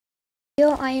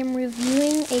I am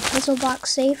reviewing a puzzle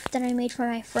box safe that I made for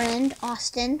my friend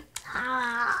Austin.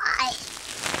 Hi.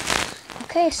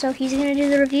 Okay, so he's gonna do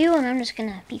the review and I'm just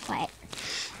gonna be quiet.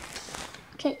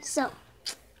 Okay, so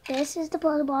this is the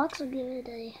puzzle box. I'll give it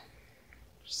a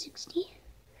 60.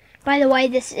 By the way,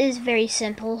 this is very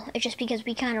simple. It's just because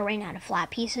we kind of ran out of flat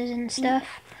pieces and stuff.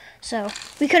 So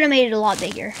we could have made it a lot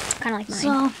bigger, kind of like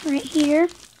mine. So right here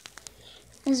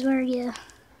is where you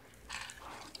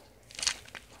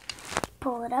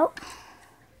pull it out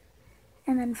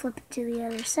and then flip it to the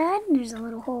other side. There's a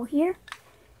little hole here,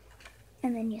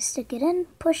 and then you stick it in,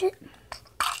 push it,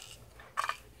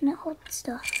 and it holds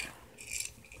stuff.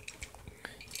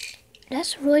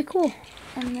 That's really cool.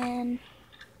 And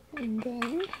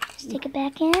then stick it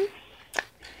back in,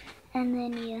 and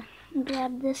then you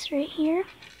grab this right here,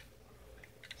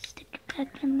 stick it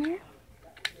back in there.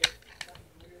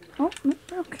 Oh, it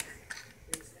broke.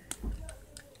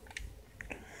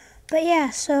 But yeah,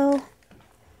 so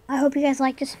I hope you guys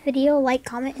like this video. Like,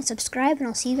 comment, and subscribe, and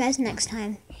I'll see you guys next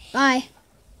time. Bye.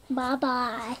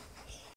 Bye-bye.